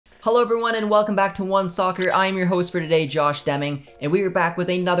Hello everyone and welcome back to One Soccer. I am your host for today, Josh Deming, and we are back with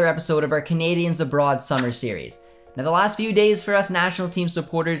another episode of our Canadians Abroad Summer Series. Now the last few days for us national team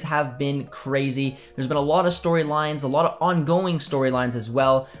supporters have been crazy. There's been a lot of storylines, a lot of ongoing storylines as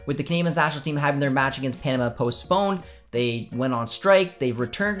well, with the Canadian national team having their match against Panama postponed. They went on strike, they've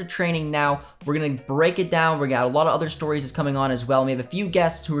returned to training now. We're going to break it down. We got a lot of other stories that's coming on as well. We have a few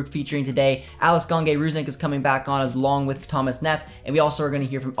guests who we're featuring today. Alex Gange-Rusnik is coming back on along with Thomas Neff, and we also are going to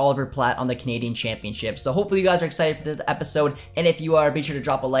hear from Oliver Platt on the Canadian Championship. So hopefully you guys are excited for this episode, and if you are, be sure to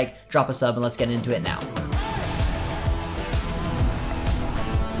drop a like, drop a sub, and let's get into it now.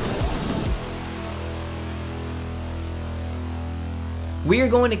 We are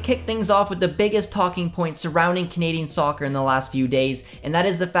going to kick things off with the biggest talking point surrounding Canadian soccer in the last few days, and that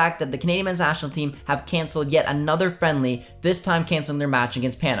is the fact that the Canadian men's national team have cancelled yet another friendly, this time canceling their match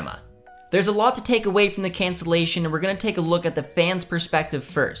against Panama. There's a lot to take away from the cancellation, and we're going to take a look at the fans' perspective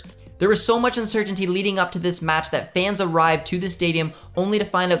first. There was so much uncertainty leading up to this match that fans arrived to the stadium only to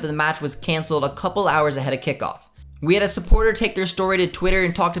find out that the match was cancelled a couple hours ahead of kickoff. We had a supporter take their story to Twitter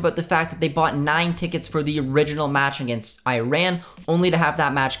and talked about the fact that they bought 9 tickets for the original match against Iran, only to have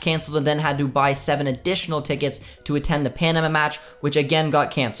that match cancelled, and then had to buy 7 additional tickets to attend the Panama match, which again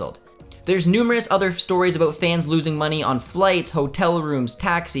got cancelled. There's numerous other stories about fans losing money on flights, hotel rooms,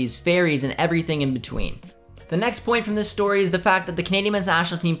 taxis, ferries, and everything in between. The next point from this story is the fact that the Canadian men's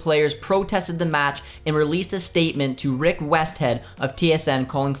national team players protested the match and released a statement to Rick Westhead of TSN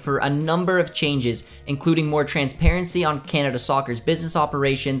calling for a number of changes, including more transparency on Canada Soccer's business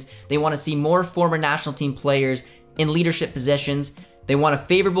operations. They want to see more former national team players in leadership positions. They want a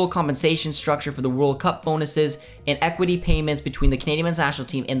favorable compensation structure for the World Cup bonuses and equity payments between the Canadian men's national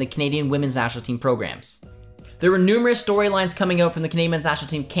team and the Canadian women's national team programs. There were numerous storylines coming out from the Canadian men's national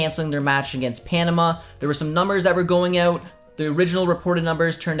team canceling their match against Panama. There were some numbers that were going out. The original reported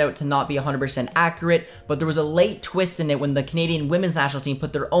numbers turned out to not be 100% accurate, but there was a late twist in it when the Canadian women's national team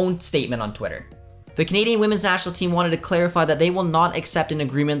put their own statement on Twitter. The Canadian women's national team wanted to clarify that they will not accept an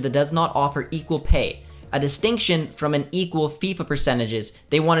agreement that does not offer equal pay, a distinction from an equal FIFA percentages.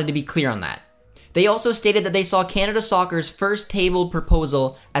 They wanted to be clear on that. They also stated that they saw Canada Soccer's first tabled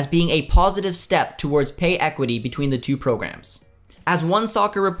proposal as being a positive step towards pay equity between the two programs. As One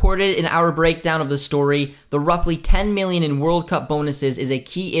Soccer reported in our breakdown of the story, the roughly $10 million in World Cup bonuses is a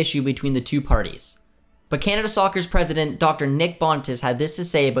key issue between the two parties. But Canada Soccer's president, Dr. Nick Bontis, had this to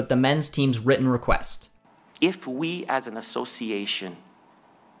say about the men's team's written request. If we as an association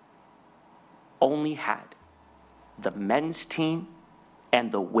only had the men's team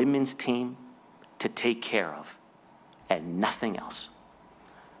and the women's team to take care of, and nothing else.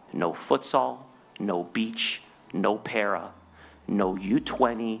 No futsal, no beach, no para, no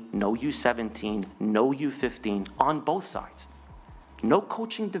U20, no U17, no U15 on both sides. No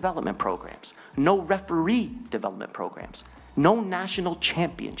coaching development programs, no referee development programs, no national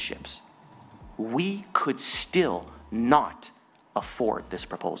championships. We could still not afford this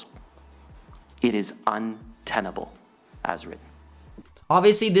proposal. It is untenable as written.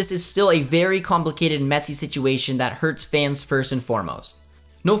 Obviously, this is still a very complicated and messy situation that hurts fans first and foremost.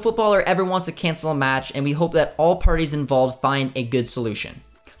 No footballer ever wants to cancel a match, and we hope that all parties involved find a good solution.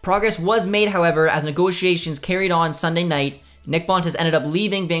 Progress was made, however, as negotiations carried on Sunday night. Nick Bontis ended up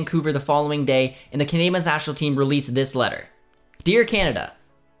leaving Vancouver the following day, and the Canadian men's national team released this letter. Dear Canada,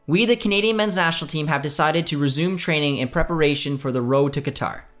 we, the Canadian men's national team, have decided to resume training in preparation for the road to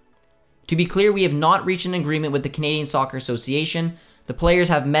Qatar. To be clear, we have not reached an agreement with the Canadian Soccer Association. The players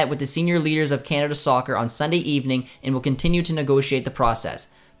have met with the senior leaders of Canada Soccer on Sunday evening and will continue to negotiate the process,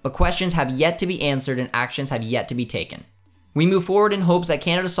 but questions have yet to be answered and actions have yet to be taken. We move forward in hopes that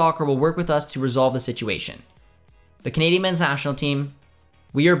Canada Soccer will work with us to resolve the situation. The Canadian men's national team,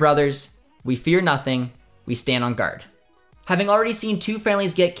 we are brothers, we fear nothing, we stand on guard. Having already seen 2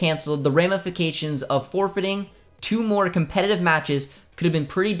 friendlies get cancelled, the ramifications of forfeiting 2 more competitive matches could have been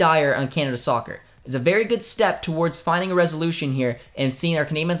pretty dire on Canada Soccer. It's a very good step towards finding a resolution here and seeing our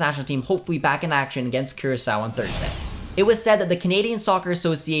Canadian men's national team hopefully back in action against Curacao on Thursday. It was said that the Canadian Soccer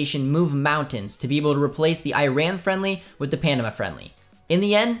Association moved mountains to be able to replace the Iran friendly with the Panama friendly. In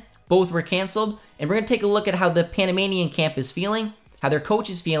the end, both were cancelled, and we're going to take a look at how the Panamanian camp is feeling, how their coach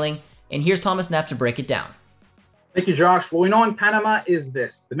is feeling, and here's Thomas Neff to break it down. Thank you, Josh. What we know in Panama is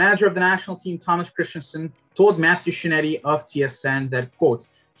this. The manager of the national team, Thomas Christensen, told Matthew Shinetti of TSN that, quote,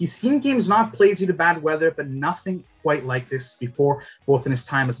 he's seen games not played due to bad weather, but nothing quite like this before, both in his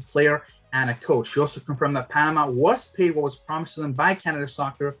time as a player and a coach. He also confirmed that Panama was paid what was promised to them by Canada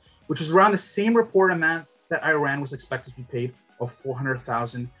Soccer, which is around the same reported amount that Iran was expected to be paid of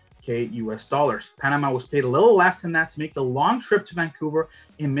 $400,000 US dollars. Panama was paid a little less than that to make the long trip to Vancouver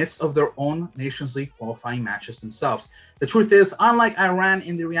in midst of their own Nations League qualifying matches themselves. The truth is, unlike Iran,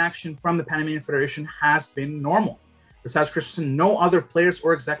 the reaction from the Panamanian Federation has been normal. Besides Christensen, no other players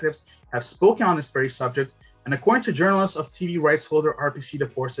or executives have spoken on this very subject. And according to journalist of TV rights holder RPC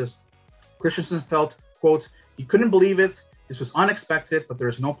Deportes, Christensen felt, quote, he couldn't believe it. This was unexpected, but there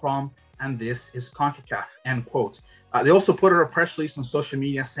is no problem. And this is CONCACAF, end quote. They also put out a press release on social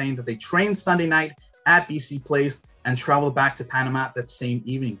media saying that they trained Sunday night at BC Place and traveled back to Panama that same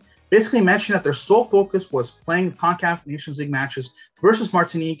evening. Basically mentioned that their sole focus was playing CONCACAF Nations League matches versus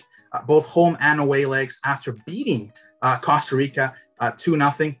Martinique, both home and away legs, after beating Costa Rica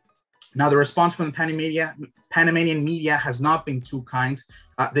 2-0. Now, the response from the Panamanian media has not been too kind.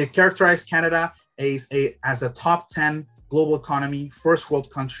 They've characterized Canada as a top 10 global economy, first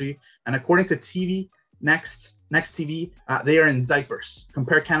world country. And according to Next TV, they are in diapers.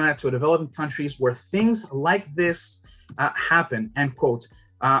 Compare Canada to developing countries where things like this happen, end quote.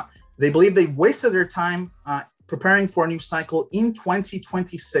 They believe they wasted their time preparing for a new cycle in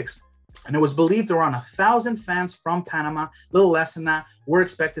 2026. And it was believed around 1,000 fans from Panama, a little less than that, were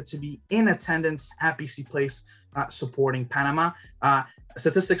expected to be in attendance at BC Place supporting Panama.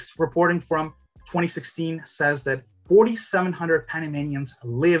 Statistics reporting from 2016 says that 4,700 Panamanians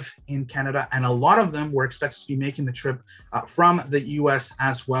live in Canada, and a lot of them were expected to be making the trip from the US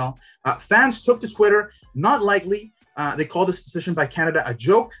as well. Fans took to Twitter, not lightly. They called this decision by Canada a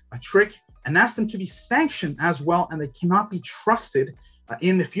joke, a trick, and asked them to be sanctioned as well, and they cannot be trusted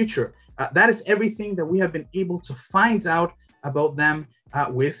in the future. That is everything that we have been able to find out about them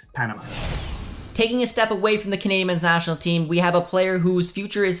with Panama. Taking a step away from the Canadian men's national team, we have a player whose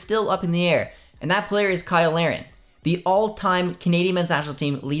future is still up in the air, and that player is Cyle Larin. The all-time Canadian men's national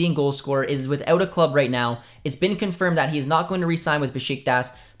team leading goal scorer is without a club right now. It's been confirmed that he is not going to re-sign with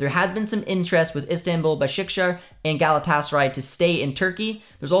Besiktas. There has been some interest with Istanbul, Besiktas, and Galatasaray to stay in Turkey.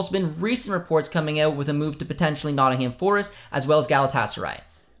 There's also been recent reports coming out with a move to potentially Nottingham Forest, as well as Galatasaray.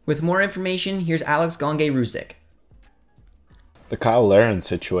 With more information, here's Alex Gonge-Rusick. The Cyle Larin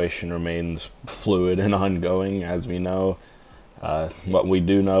situation remains fluid and ongoing, as we know. What we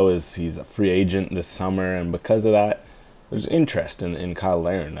do know is he's a free agent this summer, and because of that, there's interest in Cyle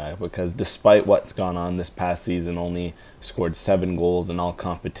Larin, because despite what's gone on this past season, only scored 7 goals in all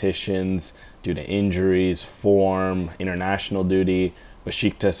competitions due to injuries, form, international duty,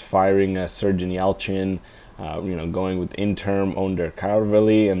 Besiktas firing Sergen Yalchin, going with interim Önder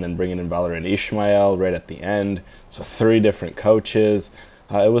Karveli, and then bringing in Valerian Ismail right at the end. So 3 different coaches.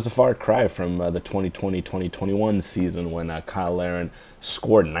 It was a far cry from the 2020-2021 season when Cyle Larin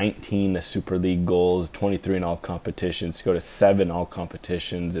scored 19 Super League goals, 23 in all competitions, go to 7 all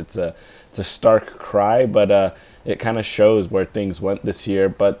competitions. It's a stark cry, but it kind of shows where things went this year.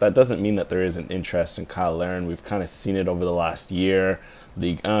 But that doesn't mean that there isn't interest in Cyle Larin. We've kind of seen it over the last year.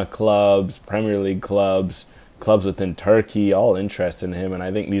 Ligue 1 clubs, Premier League clubs, clubs within Turkey, all interested in him. And I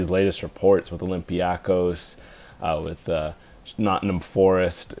think these latest reports with Olympiakos, with Nottingham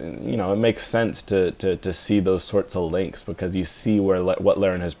Forest, it makes sense to see those sorts of links, because you see what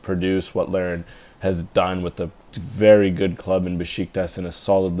Larin has produced, what Larin has done with a very good club in Besiktas and a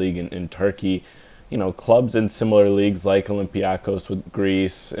solid league in Turkey. Clubs in similar leagues like Olympiakos with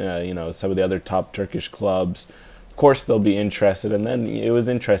Greece, some of the other top Turkish clubs. Of course, they'll be interested, and then it was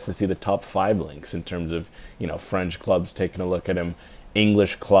interesting to see the top 5 links in terms of, French clubs taking a look at him,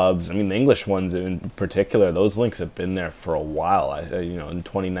 English clubs. I mean, the English ones in particular, those links have been there for a while. In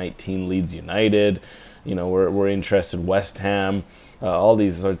 2019, Leeds United, we're interested, West Ham, all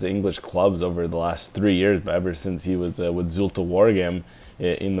these sorts of English clubs over the last 3 years, but ever since he was with Zulte Waregem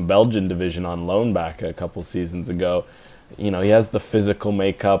in the Belgian division on loan back a couple seasons ago. He has the physical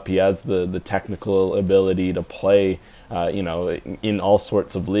makeup, he has the technical ability to play, in all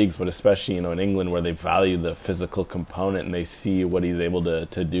sorts of leagues, but especially, in England, where they value the physical component and they see what he's able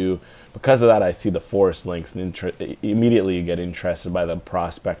to do. Because of that, I see the Forest links and immediately get interested by the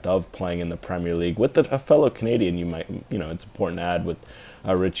prospect of playing in the Premier League with a fellow Canadian. It's important to add with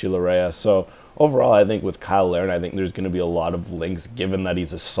Richie Larea. So overall, I think with Cyle Larin, I think there's going to be a lot of links, given that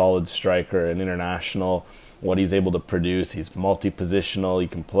he's a solid striker, an international, what he's able to produce. He's multi-positional. He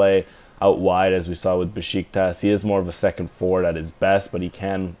can play out wide, as we saw with Besiktas. He is more of a second forward at his best, but he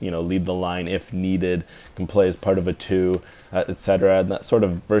can, lead the line if needed, can play as part of a 2, etc. And that sort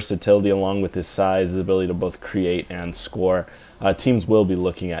of versatility, along with his size, his ability to both create and score, teams will be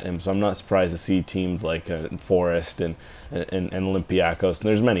looking at him. So I'm not surprised to see teams like Forest and Olympiakos, and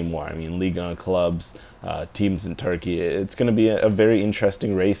there's many more. I mean, Liga clubs, teams in Turkey. It's going to be a very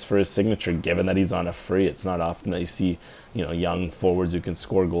interesting race for his signature, given that he's on a free. It's not often that you see, young forwards who can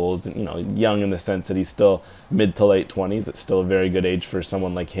score goals, and, young in the sense that he's still mid to late 20s. It's still a very good age for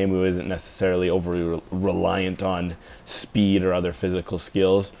someone like him who isn't necessarily overly reliant on speed or other physical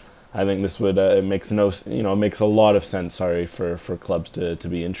skills. I think this would makes a lot of sense. For clubs to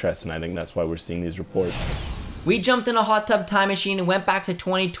be interested. And I think that's why we're seeing these reports. We jumped in a hot tub time machine and went back to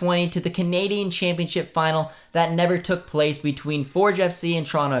 2020 to the Canadian Championship final that never took place between Forge FC and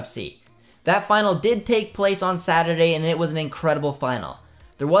Toronto FC. That final did take place on Saturday, and it was an incredible final.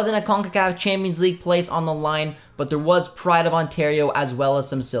 There wasn't a CONCACAF Champions League place on the line, but there was Pride of Ontario as well as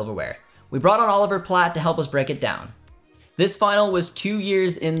some silverware. We brought on Oliver Platt to help us break it down. This final was 2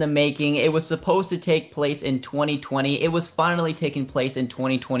 years in the making. It was supposed to take place in 2020. It was finally taking place in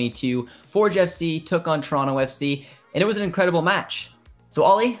 2022. Forge FC took on Toronto FC, and it was an incredible match. So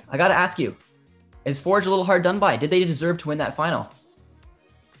Ollie, I gotta ask you, is Forge a little hard done by? Did they deserve to win that final?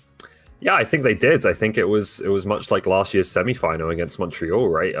 Yeah, I think they did. I think it was much like last year's semi-final against Montreal,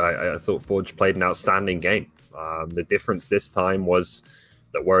 right? I thought Forge played an outstanding game. The difference this time was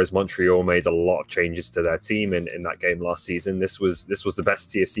that whereas Montreal made a lot of changes to their team in that game last season, this was the best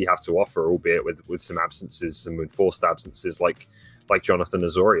TFC have to offer, albeit with some absences and with forced absences like Jonathan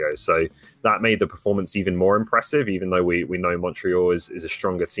Osorio. So that made the performance even more impressive, even though we know Montreal is a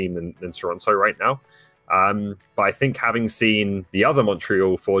stronger team than Toronto right now. But I think having seen the other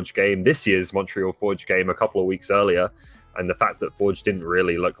Montreal Forge game, this year's Montreal Forge game a couple of weeks earlier, and the fact that Forge didn't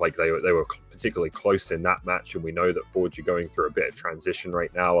really look like they were particularly close in that match, and we know that Forge are going through a bit of transition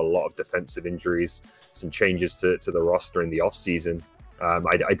right now, a lot of defensive injuries, some changes to the roster in the off-season.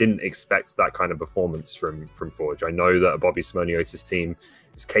 I didn't expect that kind of performance from Forge. I know that Bobby Smirniotis' team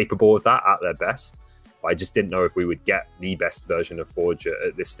is capable of that at their best, but I just didn't know if we would get the best version of Forge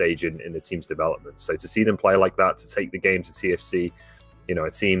at this stage in the team's development. So to see them play like that, to take the game to TFC, a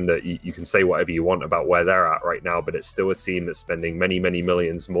team that you can say whatever you want about where they're at right now, but it's still a team that's spending many, many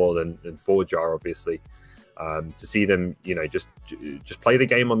millions more than Forge are, obviously. To see them, just play the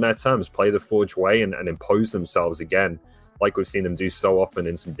game on their terms, play the Forge way, and impose themselves again, like we've seen them do so often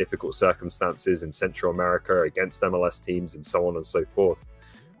in some difficult circumstances in Central America against MLS teams and so on and so forth.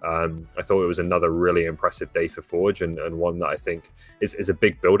 I thought it was another really impressive day for Forge, and one that I think is a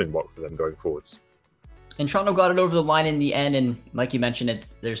big building block for them going forwards. And Toronto got it over the line in the end, and like you mentioned,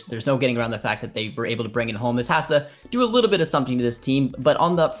 there's no getting around the fact that they were able to bring it home. This has to do a little bit of something to this team, but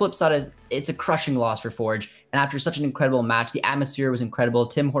on the flip side, it's a crushing loss for Forge. And after such an incredible match, the atmosphere was incredible.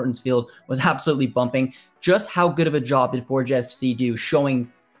 Tim Hortons Field was absolutely bumping. Just how good of a job did Forge FC do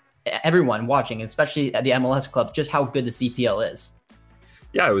showing everyone watching, especially at the MLS club, just how good the CPL is?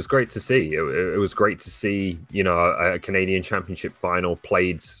 Yeah, it was great to see. It was great to see, a Canadian Championship final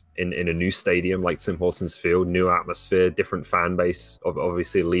played in a new stadium like Tim Hortons Field, new atmosphere, different fan base,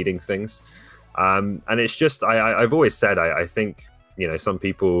 obviously leading things. And it's just, I've always said, I think, some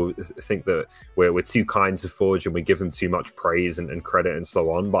people think that we're too kind to Forge and we give them too much praise and credit and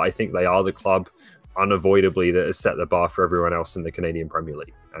so on. But I think they are the club unavoidably that has set the bar for everyone else in the Canadian Premier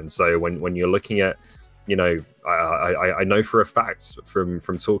League. And so when you're looking at, I know for a fact from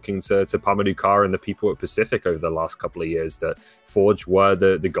talking to Pamadou Kar and the people at Pacific over the last couple of years that Forge were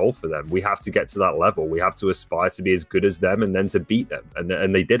the goal for them. We have to get to that level. We have to aspire to be as good as them and then to beat them.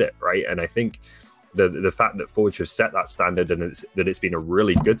 And they did it, right? And I think the fact that Forge have set that standard and that it's been a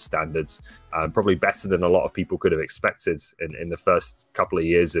really good standard, probably better than a lot of people could have expected in the first couple of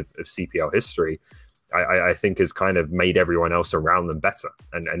years of CPL history, I think has kind of made everyone else around them better.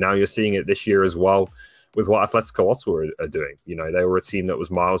 And now you're seeing it this year as well with what Atletico Ottawa are doing. They were a team that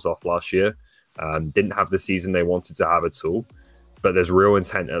was miles off last year, didn't have the season they wanted to have at all, but there's real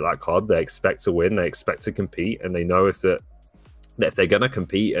intent at that club. They expect to win, they expect to compete, and they know if they're going to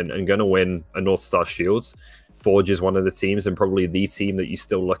compete and going to win a North Star Shields, Forge is one of the teams and probably the team that you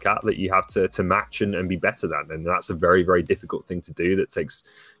still look at that you have to match and be better than. And that's a very, very difficult thing to do. That takes,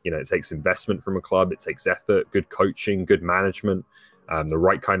 it takes investment from a club. It takes effort, good coaching, good management, the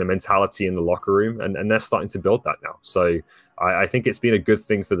right kind of mentality in the locker room. And they're starting to build that now. So I think it's been a good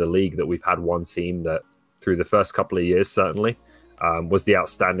thing for the league that we've had one team that through the first couple of years, certainly, was the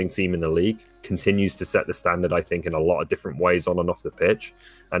outstanding team in the league, continues to set the standard, I think, in a lot of different ways on and off the pitch,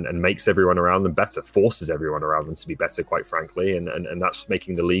 and makes everyone around them better, forces everyone around them to be better, quite frankly, and that's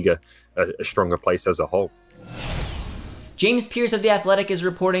making the league a stronger place as a whole. James Pearce of The Athletic is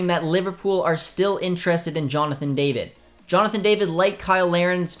reporting that Liverpool are still interested in Jonathan David. Jonathan David, like Cyle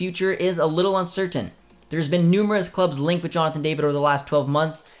Larin's future, is a little uncertain. There's been numerous clubs linked with Jonathan David over the last 12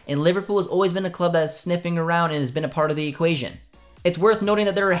 months, and Liverpool has always been a club that's sniffing around and has been a part of the equation. It's worth noting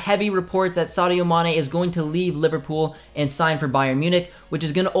that there are heavy reports that Sadio Mane is going to leave Liverpool and sign for Bayern Munich, which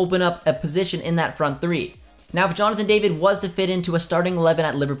is going to open up a position in that front three. Now, if Jonathan David was to fit into a starting 11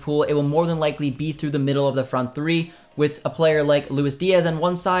 at Liverpool, it will more than likely be through the middle of the front three, with a player like Luis Diaz on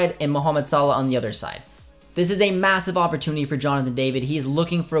one side and Mohamed Salah on the other side. This is a massive opportunity for Jonathan David. He is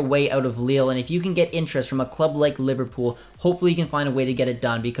looking for a way out of Lille, and if you can get interest from a club like Liverpool, hopefully you can find a way to get it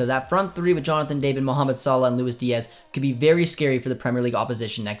done, because that front three with Jonathan David, Mohamed Salah, and Luis Diaz could be very scary for the Premier League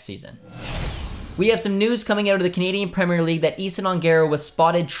opposition next season. We have some news coming out of the Canadian Premier League that Easton Ongaro was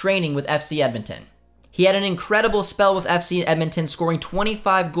spotted training with FC Edmonton. He had an incredible spell with FC Edmonton, scoring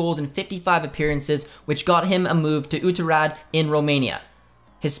 25 goals in 55 appearances, which got him a move to Utrecht in Romania.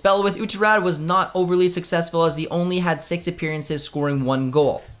 His spell with Utrecht was not overly successful, as he only had 6 appearances, scoring 1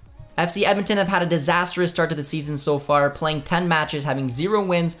 goal. FC Edmonton have had a disastrous start to the season so far, playing 10 matches, having 0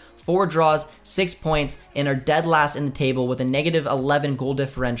 wins, 4 draws, 6 points, and are dead last in the table with a negative 11 goal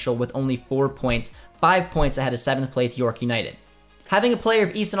differential with only 4 points, 5 points ahead of 7th place York United. Having a player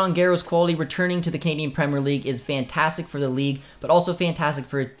of Easton Ongaro's quality returning to the Canadian Premier League is fantastic for the league, but also fantastic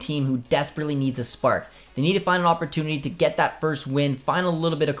for a team who desperately needs a spark. They need to find an opportunity to get that first win, find a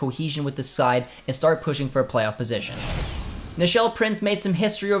little bit of cohesion with the side, and start pushing for a playoff position. Nichelle Prince made some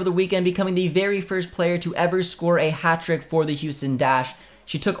history over the weekend, becoming the very first player to ever score a hat-trick for the Houston Dash.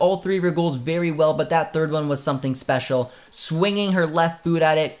 She took all 3 of her goals very well, but that third one was something special. Swinging her left boot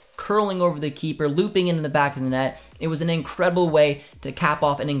at it, curling over the keeper, looping into the back of the net. It was an incredible way to cap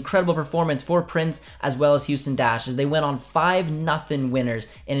off an incredible performance for Prince as well as Houston Dash, as they went on 5-0 winners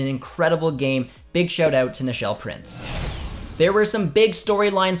in an incredible game. Big shout out to Nichelle Prince. There were some big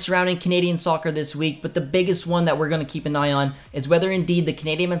storylines surrounding Canadian soccer this week, but the biggest one that we're going to keep an eye on is whether indeed the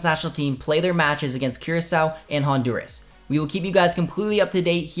Canadian men's national team play their matches against Curacao and Honduras. We will keep you guys completely up to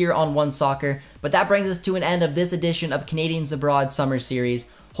date here on One Soccer, but that brings us to an end of this edition of Canadians Abroad Summer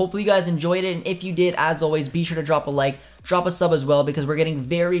Series. Hopefully you guys enjoyed it, and if you did, as always, be sure to drop a like, drop a sub as well, because we're getting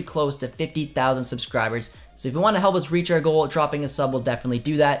very close to 50,000 subscribers. So if you want to help us reach our goal, dropping a sub will definitely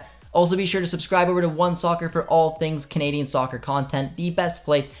do that. Also, be sure to subscribe over to One Soccer for all things Canadian soccer content, the best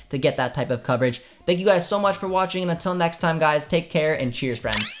place to get that type of coverage. Thank you guys so much for watching, and until next time, guys, take care and cheers,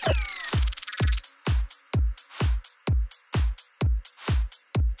 friends.